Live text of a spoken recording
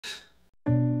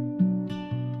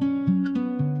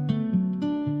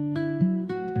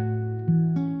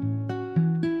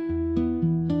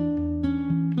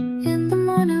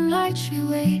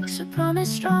promise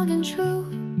strong and true.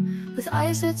 With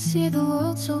eyes that see the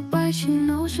world so bright, she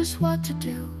knows just what to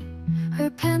do. Her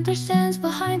panther stands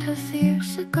behind her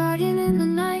fierce, a guardian in the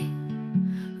night.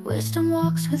 Wisdom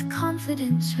walks with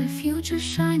confidence, her future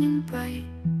shining bright.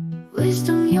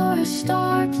 Wisdom, you're a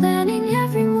star, planning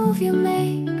every move you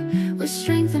make. With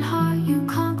strength and heart you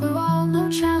conquer all, no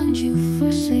challenge you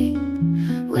forsake.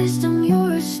 Wisdom,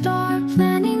 you're a star,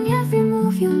 planning every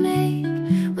move you make.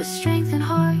 With strength and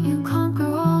heart you conquer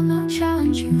all, no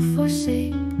challenge you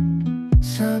forsake.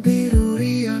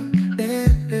 Sabiduría,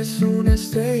 eres una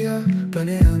estrella,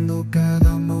 planeando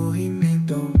cada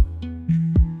movimiento.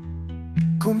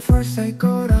 Con fuerza y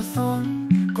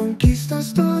corazón,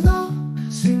 conquistas todo,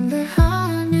 sin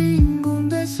dejar ningún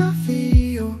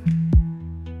desafío.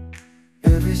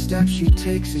 Every step she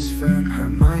takes is firm, her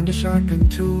mind a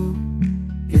sharpened tool.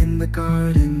 In the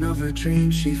garden of her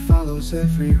dreams she follows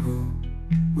every rule.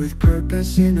 With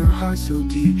purpose in her heart so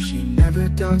deep, she never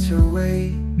doubts her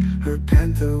way. Her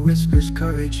panther whispers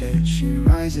courage and she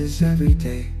rises every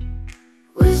day.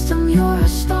 Wisdom, you're a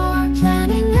star,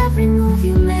 planning every move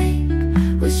you make.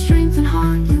 With strength and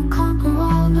heart you conquer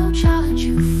all, no challenge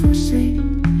you forsake.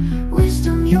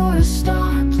 Wisdom, you're a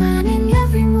star, planning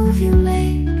every move you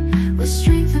make. With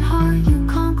strength and heart you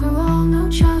conquer all, no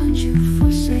challenge you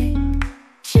forsake.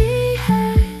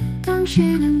 지혜,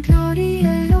 당신은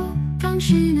별이에요.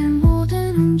 당신의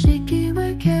모든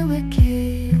움직임을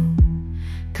계획해요.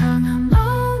 강한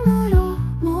마음으로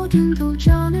모든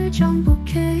도전을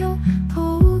정복해요.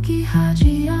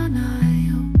 포기하지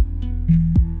않아요.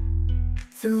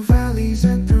 Through valleys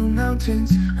and through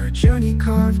mountains, her journey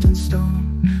carved in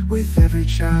stone. With every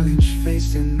challenge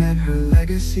faced and met, her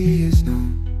legacy is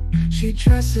known. She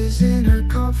dresses in her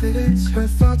confidence, her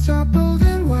thoughts are bold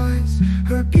and wise.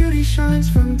 Her beauty shines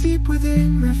from deep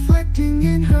within, reflecting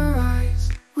in her eyes.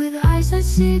 With eyes that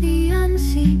see the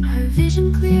unseen, her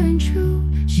vision clear and true.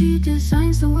 She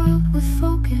designs the world with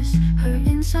focus, her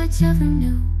insights ever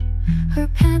new. Her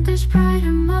panther's pride,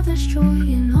 her mother's joy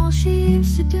in all she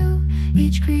aims to do.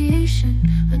 Each creation,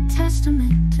 a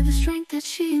testament to the strength that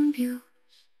she imbues.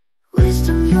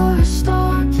 Wisdom, you're a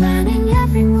star, planning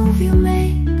every move you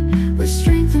make. With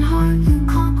strength and heart you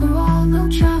conquer all, no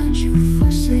challenge you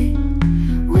forsake.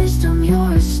 Wisdom,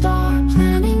 you're a star,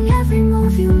 planning every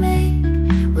move you make.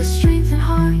 With strength and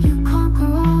heart you conquer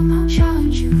all, no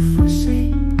challenge you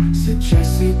forsake.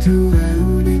 Sagesse, tu es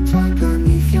unique, toi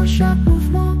planifiant chaque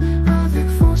mouvement. Avec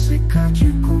force et car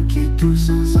tu conquiers tout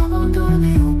sans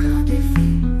abandonner aucun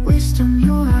défi. Wisdom,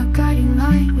 you're our guiding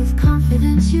light, with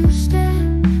confidence you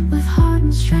stand. With heart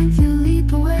and strength you lead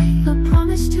the way, a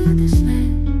promise to this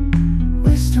land.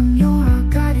 Wisdom, you're our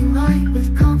guiding light,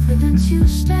 with confidence you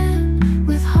stand.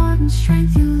 With heart and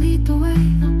strength you